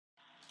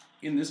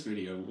In this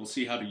video, we'll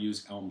see how to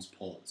use ELMS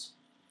polls.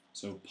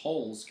 So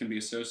polls can be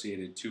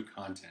associated to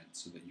content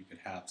so that you could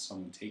have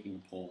someone taking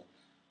a poll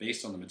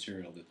based on the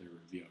material that they're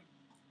reviewing.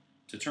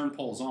 To turn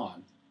polls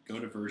on, go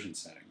to Version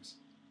Settings,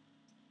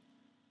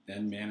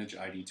 then Manage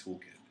ID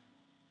Toolkit.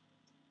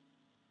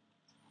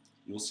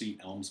 You'll see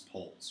ELMS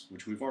Polls,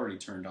 which we've already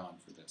turned on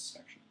for this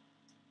section.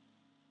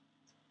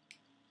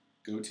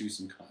 Go to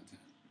some content.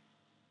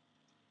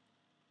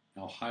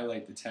 Now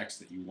highlight the text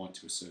that you want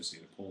to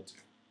associate a poll to.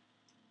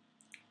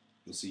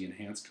 You'll see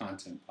Enhanced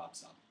Content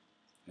pops up,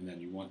 and then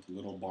you want the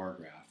little bar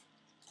graph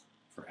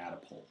for Add a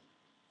Poll.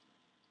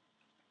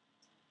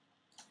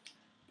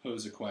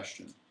 Pose a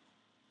question.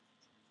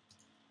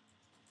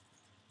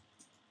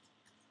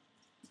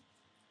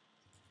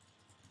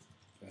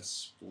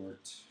 Best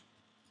sport.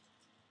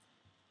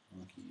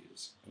 Hockey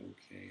is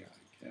okay,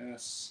 I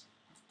guess.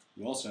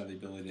 You also have the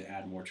ability to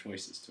add more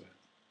choices to it.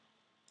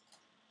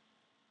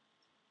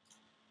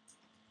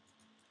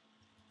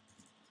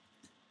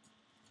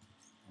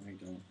 I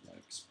don't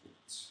like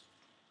sports.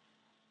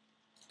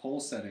 Poll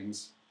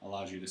settings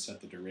allows you to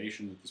set the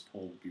duration that this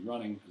poll will be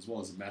running, as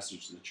well as a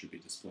message that should be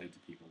displayed to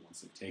people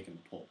once they've taken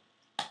the poll.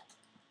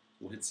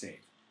 We'll hit save.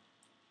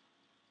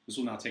 This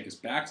will now take us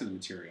back to the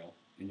material,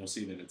 and you'll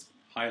see that it's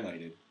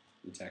highlighted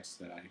the text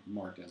that I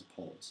marked as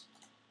polls.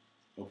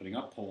 Opening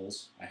up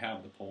polls, I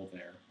have the poll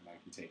there, and I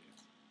can take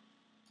it.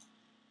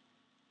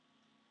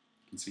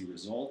 You can see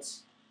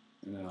results,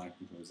 and then I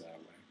can close that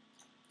away.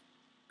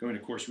 Going to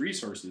course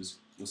resources,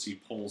 you'll see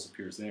polls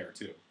appears there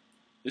too.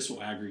 This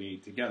will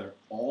aggregate together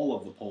all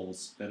of the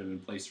polls that have been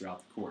placed throughout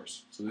the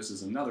course. So this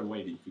is another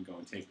way that you can go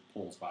and take the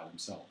polls by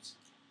themselves.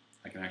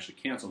 I can actually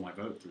cancel my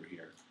vote through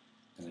here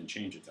and then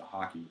change it to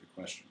hockey with a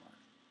question mark.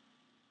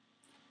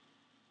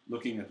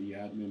 Looking at the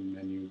admin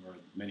menu, or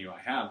the menu I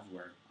have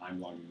where I'm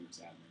logging in as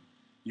admin,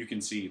 you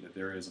can see that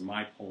there is a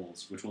My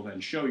Polls, which will then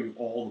show you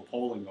all the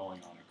polling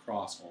going on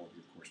across all of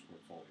your